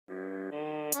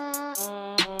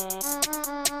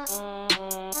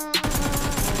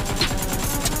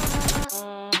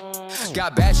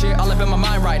Got bad shit all up in my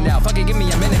mind right now. Fuck it, give me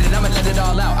a minute and I'ma let it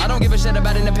all out. I don't give a shit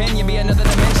about an opinion, be another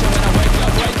dimension when I wake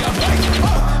up, wake up, wake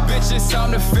up. Bitch, it's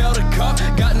time to fill the cup.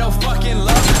 Got no fucking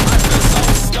love. I feel so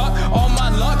stuck on my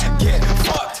luck. Get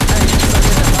fucked. Hey, stuck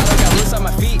in the bottle, got roots on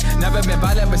my feet. Never been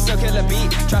violent, but still kill a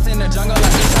beat. Trapped in the jungle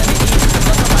like this time to eat. The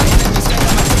fuck on my enemies, stand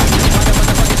on my feet. Why the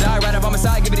motherfucker die right up on my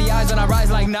side? Give me the eyes and I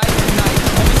rise like night and night.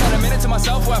 Always had a minute to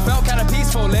myself where I felt kinda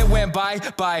peaceful. It went by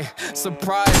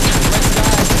surprise. Red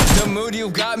skies, the mood you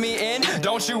got me in.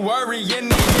 Don't you worry, in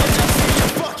the end I'll see your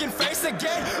fucking face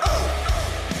again.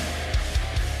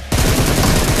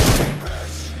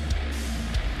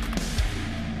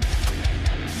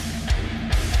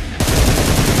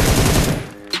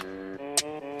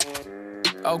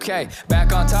 Okay,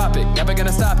 back on topic, never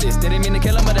gonna stop this. Didn't mean to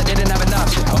kill him, but I didn't have an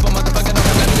option. Hope a motherfucker don't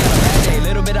have me on a bad day.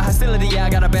 Little bit of hostility, yeah, I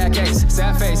got a bad case.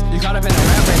 Sad face, you caught up in a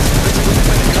rap race. Bitch, with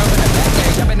a girl with a back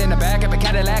day. Jumping in the back of a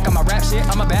Cadillac, I'ma rap shit,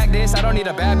 I'ma back this. I don't need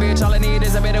a bad bitch, all I need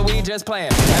is a bit of weed, just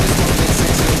playing.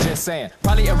 Just saying.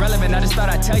 Probably irrelevant, I just thought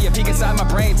I'd tell you. Peek inside my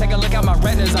brain, take a look at my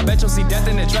retinas. I bet you'll see death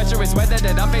in the treacherous weather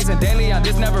that I'm facing daily on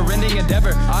this never-ending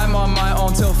endeavor. I'm on my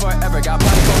own till forever, got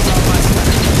body clothes on my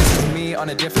sweater. This is me on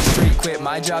a different street, quit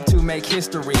my job to make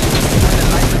history.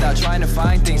 Living life without trying to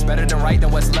find things better than right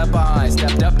than what's left behind.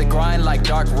 Stepped up the grind like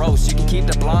dark roast. You can keep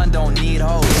the blonde, don't need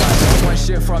hoes. I don't want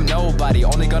shit from nobody,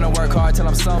 only gonna work hard till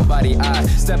I'm somebody. I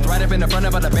stepped right up in the front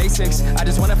of all the basics. I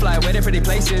just wanna fly away to pretty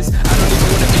places. I don't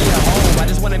even wanna be at home, I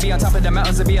just wanna be on top of the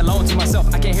mountains and be alone to myself.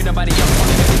 I can't hear nobody else,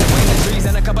 only maybe the wind, the trees,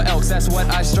 and a couple elks. That's what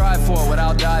I strive for, what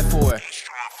I'll die for.